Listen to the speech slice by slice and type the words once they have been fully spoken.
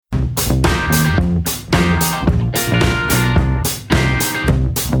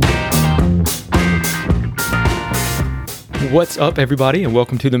What's up, everybody, and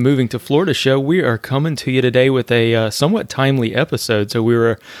welcome to the Moving to Florida show. We are coming to you today with a somewhat timely episode, so we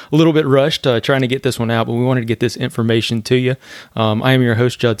were a little bit rushed trying to get this one out, but we wanted to get this information to you. I am your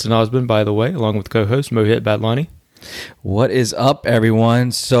host, Judson Osborne, by the way, along with co-host Mohit Badlani. What is up,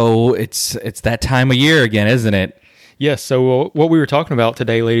 everyone? So it's that time of year again, isn't it? Yes, so what we were talking about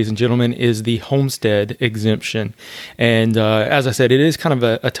today, ladies and gentlemen, is the Homestead Exemption. And as I said, it is kind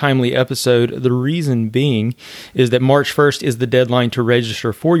of a timely episode. The reason being is that March 1st is the deadline to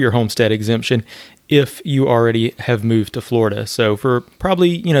register for your Homestead Exemption if you already have moved to Florida. So for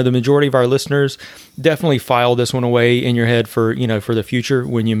probably, the majority of our listeners, definitely file this one away in your head for the future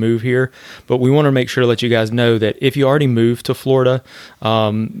when you move here. But we want to make sure to let you guys know that if you already moved to Florida,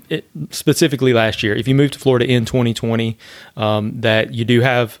 specifically last year, if you moved to Florida in 2020, that you do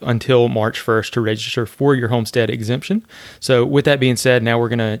have until March 1st to register for your Homestead Exemption. So with that being said, now we're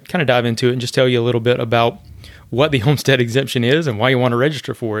going to kind of dive into it and just tell you a little bit about what the Homestead Exemption is and why you want to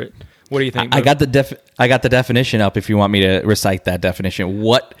register for it. What do you think? I got the definition up if you want me to recite that definition.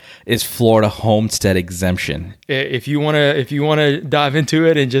 What is Florida Homestead Exemption? If you want to dive into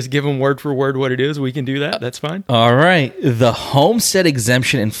it and just give them word for word what it is, we can do that. That's fine. All right. The Homestead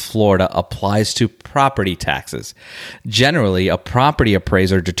Exemption in Florida applies to property taxes. Generally, a property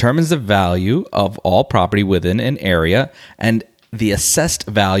appraiser determines the value of all property within an area, and the assessed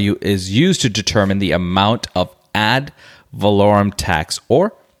value is used to determine the amount of ad valorem tax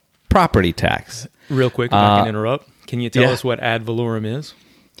or property tax. Real quick, if I can interrupt, can you tell us what ad valorem is?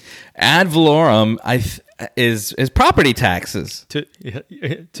 Ad valorem is property taxes. To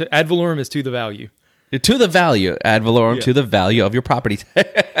ad valorem is to the value. To the value. Ad valorem to the value of your property.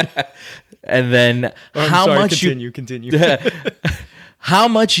 And then continue. How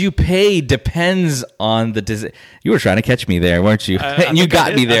much you pay depends on the... You were trying to catch me there, weren't you? And you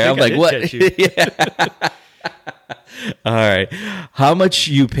got me there. I'm like, what? All right. How much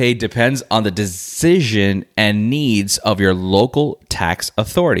you pay depends on the decision and needs of your local tax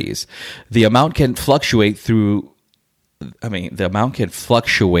authorities. The amount can fluctuate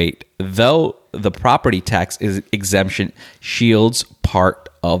though the property tax exemption shields part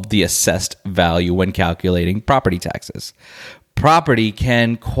of the assessed value when calculating property taxes. Property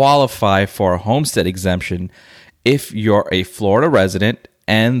can qualify for a homestead exemption if you're a Florida resident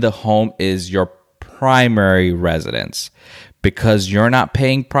and the home is your primary residence. Because you're not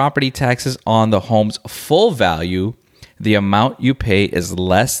paying property taxes on the home's full value, the amount you pay is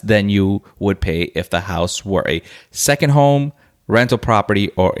less than you would pay if the house were a second home, rental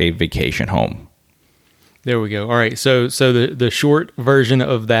property, or a vacation home. There we go. All right. So the short version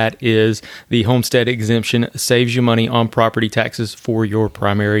of that is the Homestead Exemption saves you money on property taxes for your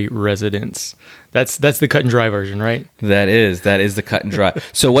primary residence. That's the cut and dry version, right? That is the cut and dry.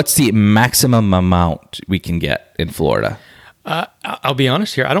 So what's the maximum amount we can get in Florida? I'll be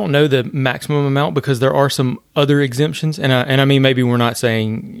honest here. I don't know the maximum amount because there are some other exemptions, and I mean maybe we're not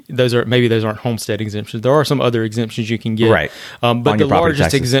saying those aren't homestead exemptions. There are some other exemptions you can get, right? But the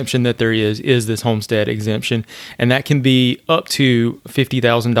largest exemption that there is this homestead exemption, and that can be up to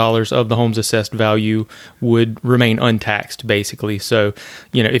 $50,000 of the home's assessed value would remain untaxed, basically. So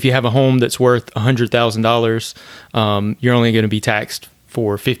if you have a home that's worth $100,000, you're only going to be taxed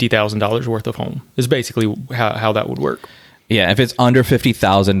for $50,000 worth of home. Is basically how that would work. Yeah, if it's under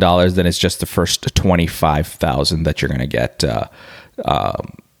 $50,000, then it's just the first $25,000 that you're going to get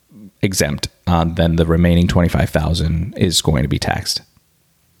exempt. Then the remaining $25,000 is going to be taxed.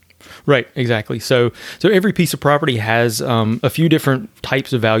 Right, exactly. So every piece of property has a few different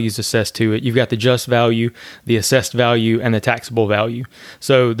types of values assessed to it. You've got the just value, the assessed value, and the taxable value.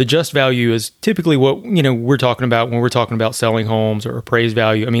 So the just value is typically what we're talking about when we're talking about selling homes or appraised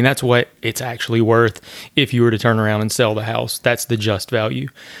value. I mean, that's what it's actually worth if you were to turn around and sell the house. That's the just value.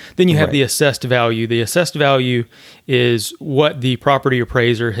 Then you have the assessed value. The assessed value is what the property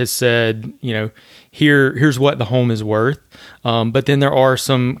appraiser has said, here's what the home is worth. But then there are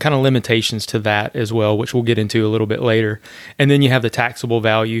some kind of limitations to that as well, which we'll get into a little bit later. And then you have the taxable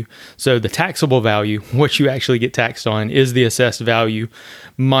value. So the taxable value, what you actually get taxed on, is the assessed value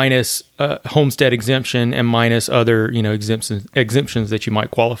minus homestead exemption and minus other exemptions that you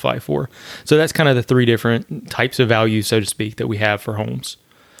might qualify for. So that's kind of the three different types of values, so to speak, that we have for homes.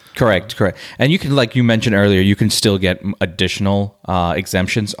 Correct. And you can, like you mentioned earlier, you can still get additional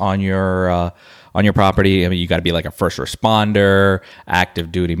exemptions on your property. I mean, you got to be like a first responder,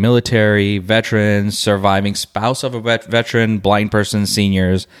 active duty military, veteran, surviving spouse of a veteran, blind person,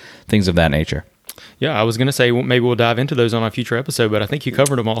 seniors, things of that nature. Yeah, I was going to say maybe we'll dive into those on a future episode, but I think you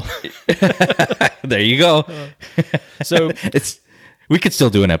covered them all. There you go. So We could still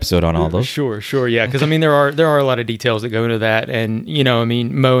do an episode on all those. Sure, yeah. Because I mean, there are a lot of details that go into that, and I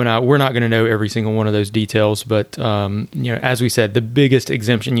mean, Mo and I, we're not going to know every single one of those details, but as we said, the biggest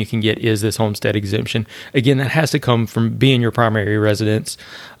exemption you can get is this homestead exemption. Again, that has to come from being your primary residence.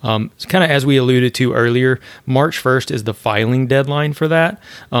 It's kind of as we alluded to earlier, March 1st is the filing deadline for that,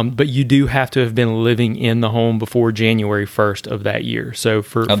 but you do have to have been living in the home before January 1st of that year. So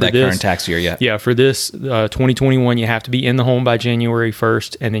for that this current tax year, yeah, for this 2021, you have to be in the home by January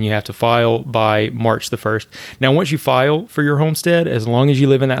 1st, and then you have to file by March the 1st. Now, once you file for your homestead, as long as you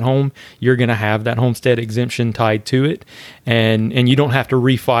live in that home, you're going to have that homestead exemption tied to it, and you don't have to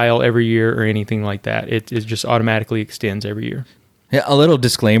refile every year or anything like that. It just automatically extends every year. Yeah, a little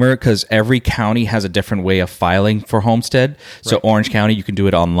disclaimer, because every county has a different way of filing for homestead. So Right. Orange County, you can do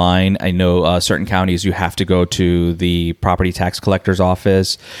it online. I know certain counties you have to go to the property tax collector's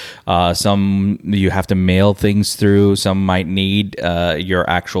office. Some you have to mail things through. Some might need your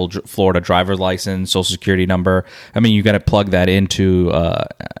actual Florida driver's license, social security number. I mean, you got to plug that into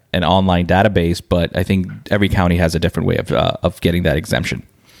an online database, but I think every county has a different way of getting that exemption.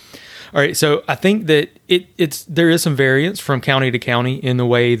 All right, so I think that there is some variance from county to county in the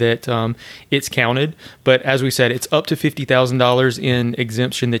way that it's counted, but as we said, it's up to $50,000 in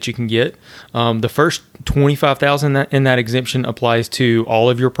exemption that you can get. The first $25,000 in that exemption applies to all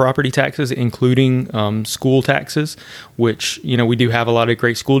of your property taxes, including school taxes, which we do have a lot of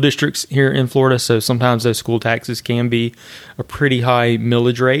great school districts here in Florida, so sometimes those school taxes can be a pretty high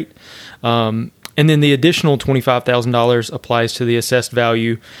millage rate. And then the additional $25,000 applies to the assessed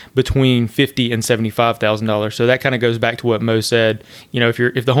value between $50,000 and $75,000. So that kind of goes back to what Mo said.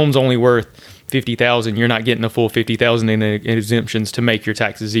 If the home's only worth $50,000, you're not getting the full $50,000 in exemptions to make your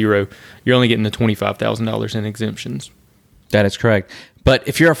taxes zero. You're only getting the $25,000 in exemptions. That is correct. But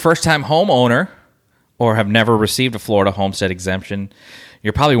if you're a first-time homeowner or have never received a Florida homestead exemption,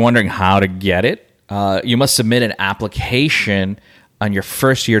 you're probably wondering how to get it. You must submit an application on your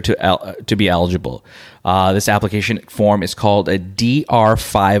first year to be eligible. This application form is called a DR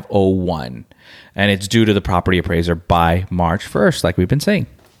 501, and it's due to the property appraiser by March 1st, like we've been saying.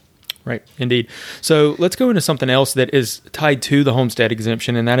 Right, indeed. So let's go into something else that is tied to the homestead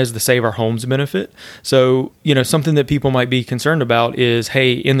exemption, and that is the Save Our Homes benefit. So, something that people might be concerned about is,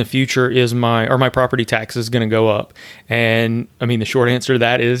 hey, in the future, my property taxes going to go up? And I mean, the short answer to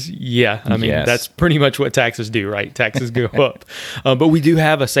that is, yeah. I mean, Yes. That's pretty much what taxes do, right? Taxes go up. But we do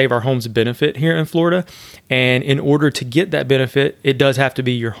have a Save Our Homes benefit here in Florida, and in order to get that benefit, it does have to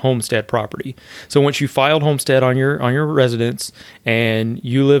be your homestead property. So once you filed homestead on your residence and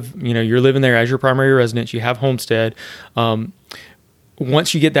you live, you're living there as your primary residence, you have homestead.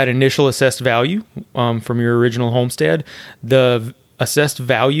 Once you get that initial assessed value from your original homestead, the assessed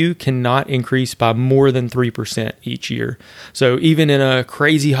value cannot increase by more than 3% each year. So even in a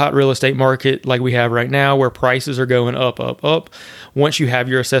crazy hot real estate market like we have right now, where prices are going up, once you have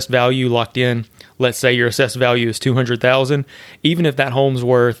your assessed value locked in, let's say your assessed value is $200,000, even if that home's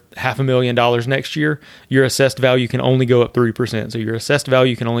worth $500,000 next year, your assessed value can only go up 3%. So your assessed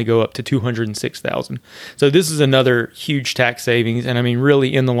value can only go up to $206,000. So this is another huge tax savings. And I mean,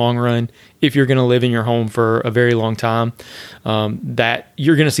 really in the long run, if you're going to live in your home for a very long time, that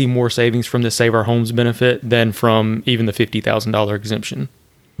you're going to see more savings from the Save Our Homes benefit than from even the $50,000 exemption.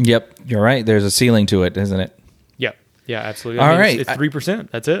 Yep, you're right. There's a ceiling to it, isn't it? Yeah, absolutely. All right. It's 3%.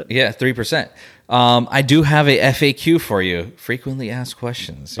 That's it. Yeah, 3%. I do have a FAQ for you. Frequently asked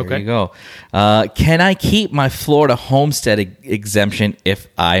questions. Here you go. Can I keep my Florida homestead exemption if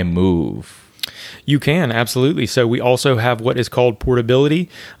I move? You can, absolutely. So we also have what is called portability.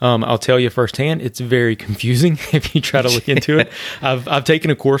 I'll tell you firsthand, it's very confusing if you try to look into it. I've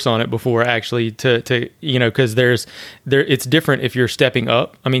taken a course on it before, actually, to because it's different if you're stepping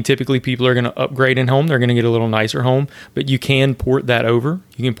up. I mean, typically people are going to upgrade in home. They're going to get a little nicer home, but you can port that over.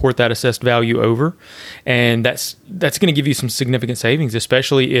 You can port that assessed value over, and that's going to give you some significant savings,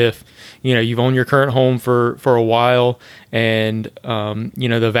 especially if you've owned your current home for a while and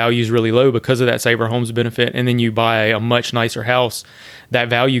the value is really low because of that Save Our Homes benefit, and then you buy a much nicer house. That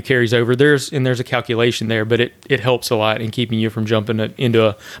value carries over. There's a calculation there, but it helps a lot in keeping you from jumping into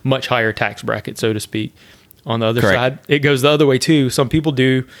a much higher tax bracket, so to speak. On the other side, it goes the other way too. Some people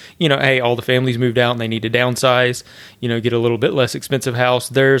do, hey, all the families moved out and they need to downsize, get a little bit less expensive house.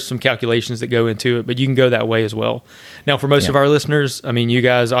 There's some calculations that go into it, but you can go that way as well. Now, for most of our listeners, I mean, you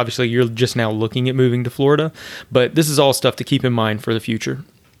guys, obviously, you're just now looking at moving to Florida, but this is all stuff to keep in mind for the future.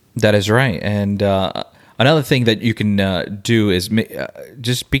 That is right. And another thing that you can do is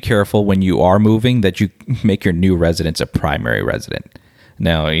just be careful when you are moving that you make your new residence a primary resident.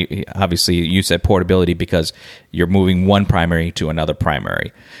 Now, obviously, you said portability because you're moving one primary to another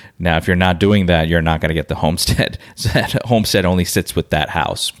primary. Now, if you're not doing that, you're not going to get the homestead. So that homestead only sits with that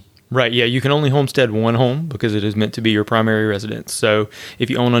house. Right. Yeah. You can only homestead one home because it is meant to be your primary residence. So if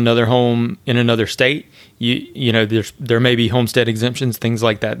you own another home in another state, you know, there may be homestead exemptions, things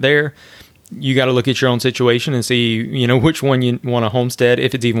like that there. You got to look at your own situation and see, you know, which one you want to homestead,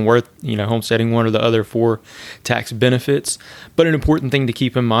 if it's even worth, you know, homesteading one or the other for tax benefits. But an important thing to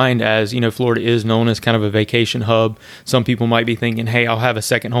keep in mind, as, you know, Florida is known as kind of a vacation hub. Some people might be thinking, hey, I'll have a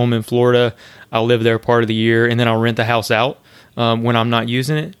second home in Florida. I'll live there part of the year and then I'll rent the house out when I'm not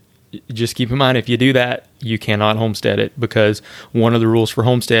using it. Just keep in mind, if you do that, you cannot homestead it, because one of the rules for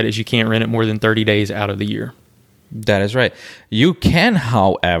homestead is you can't rent it more than 30 days out of the year. That is right. You can,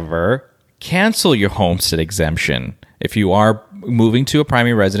 however, cancel your homestead exemption if you are moving to a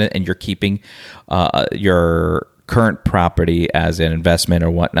primary resident and you're keeping your current property as an investment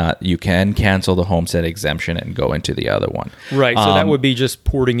or whatnot. You can cancel the homestead exemption and go into the other one. Right. So that would be just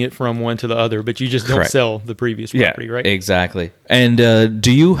porting it from one to the other, but you just don't sell the previous property, right? Exactly. And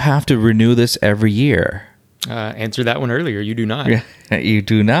do you have to renew this every year? Answered that one earlier. You do not. Yeah, you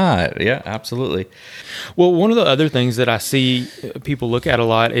do not. Yeah, absolutely. Well, one of the other things that I see people look at a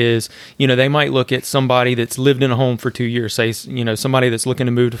lot is, you know, they might look at somebody that's lived in a home for 2 years. Say, you know, somebody that's looking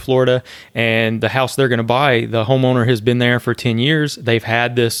to move to Florida, and the house they're going to buy, the homeowner has been there for 10 years. They've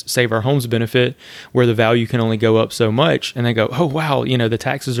had this Save Our Homes benefit where the value can only go up so much. And they go, oh, wow, you know, the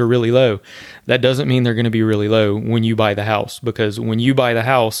taxes are really low. That doesn't mean they're going to be really low when you buy the house, because when you buy the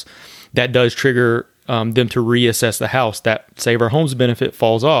house, that does trigger them to reassess the house. That Save Our Homes benefit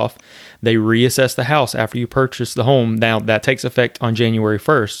falls off. They reassess the house after you purchase the home. Now, that takes effect on January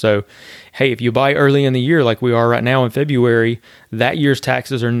 1st. So, hey, if you buy early in the year, like we are right now in February, that year's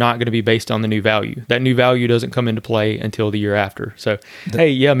taxes are not going to be based on the new value. That new value doesn't come into play until the year after. So, hey,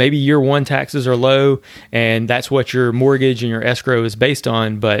 yeah, maybe year one taxes are low, and that's what your mortgage and your escrow is based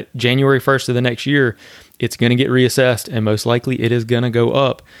on. But January 1st of the next year, it's going to get reassessed, and most likely it is going to go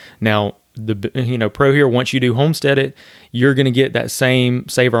up. Now, the pro here, once you do homestead it, you're going to get that same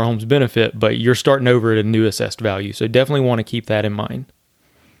Save Our Homes benefit, but you're starting over at a new assessed value. So definitely want to keep that in mind.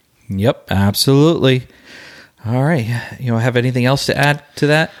 Yep, absolutely. All right. You have anything else to add to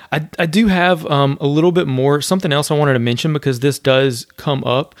that? I do have a little bit more, something else I wanted to mention, because this does come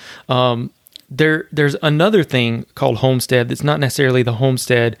up. There's another thing called homestead that's not necessarily the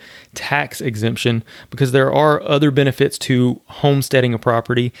homestead tax exemption, because there are other benefits to homesteading a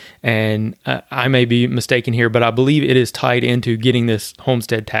property, and I may be mistaken here, but I believe it is tied into getting this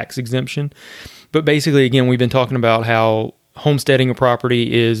homestead tax exemption. But basically, again, we've been talking about how homesteading a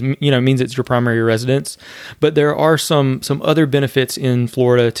property is, means it's your primary residence, but there are some other benefits in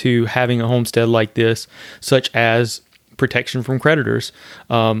Florida to having a homestead like this, such as protection from creditors.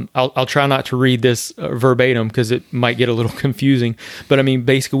 I'll try not to read this verbatim because it might get a little confusing, but I mean,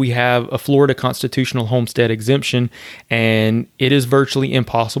 basically we have a Florida constitutional homestead exemption, and it is virtually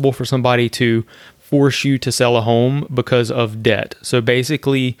impossible for somebody to force you to sell a home because of debt. So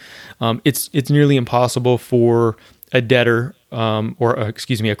basically, it's nearly impossible for a debtor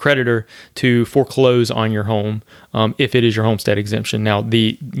a creditor to foreclose on your home if it is your homestead exemption. Now,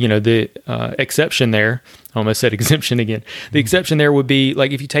 the exception there, I almost said exemption again. The exception there would be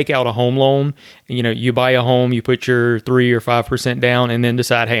like if you take out a home loan, you buy a home, you put your 3 or 5% down, and then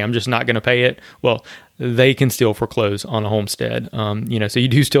decide, hey, I'm just not going to pay it. Well, they can still foreclose on a homestead. So you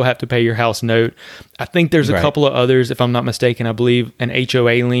do still have to pay your house note. I think there's a couple of others, if I'm not mistaken. I believe an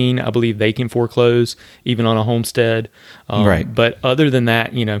HOA lien, I believe they can foreclose even on a homestead. But other than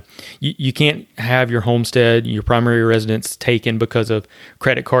that, you can't have your homestead, your primary residence, taken because of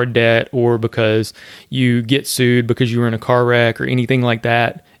credit card debt or because you get sued because you were in a car wreck or anything like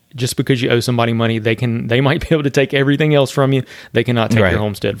that. Just because you owe somebody money, they might be able to take everything else from you. They cannot take your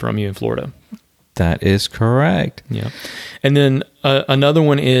homestead from you in Florida. That is correct. Yeah. And then another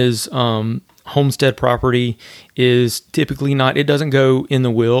one is homestead property is typically not, it doesn't go in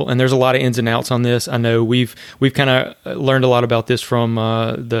the will. And there's a lot of ins and outs on this. I know we've kind of learned a lot about this from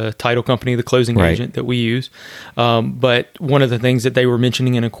the title company, the closing agent that we use. But one of the things that they were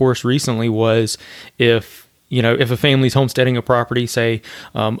mentioning in a course recently was if a family's homesteading a property, say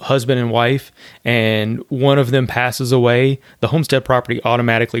husband and wife, and one of them passes away, the homestead property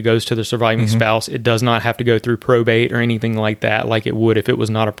automatically goes to the surviving spouse. It does not have to go through probate or anything like that, like it would if it was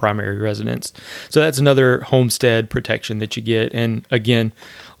not a primary residence. So that's another homestead protection that you get. And again,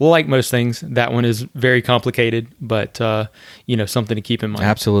 like most things, that one is very complicated, but something to keep in mind.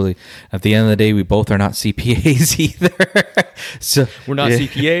 Absolutely. At the end of the day, we both are not CPAs either. So we're not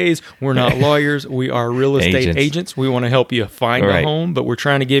CPAs. We're not lawyers. We are real estate estate agents. We want to help you find a home, but we're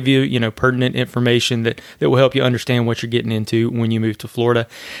trying to give you, pertinent information that will help you understand what you're getting into when you move to Florida.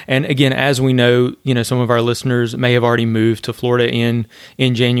 And again, as we know, some of our listeners may have already moved to Florida in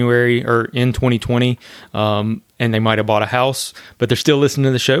January or in 2020. And they might have bought a house, but they're still listening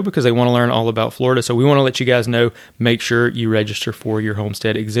to the show because they want to learn all about Florida. So we want to let you guys know, make sure you register for your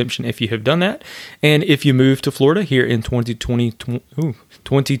homestead exemption if you have done that. And if you move to Florida here in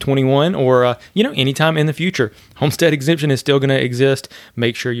 2021 or, anytime in the future, homestead exemption is still going to exist.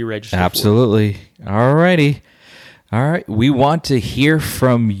 Make sure you register. Absolutely. All righty. All right. We want to hear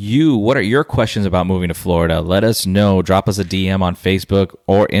from you. What are your questions about moving to Florida? Let us know. Drop us a DM on Facebook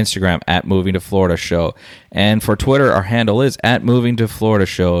or Instagram at Moving to Florida Show. And for Twitter, our handle is at Moving to Florida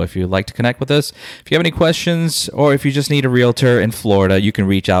Show. If you'd like to connect with us, if you have any questions, or if you just need a realtor in Florida, you can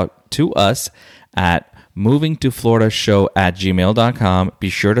reach out to us at movingtofloridashow@gmail.com. Be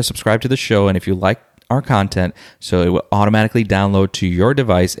sure to subscribe to the show. And if you like our content, so it will automatically download to your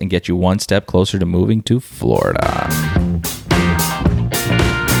device and get you one step closer to moving to Florida.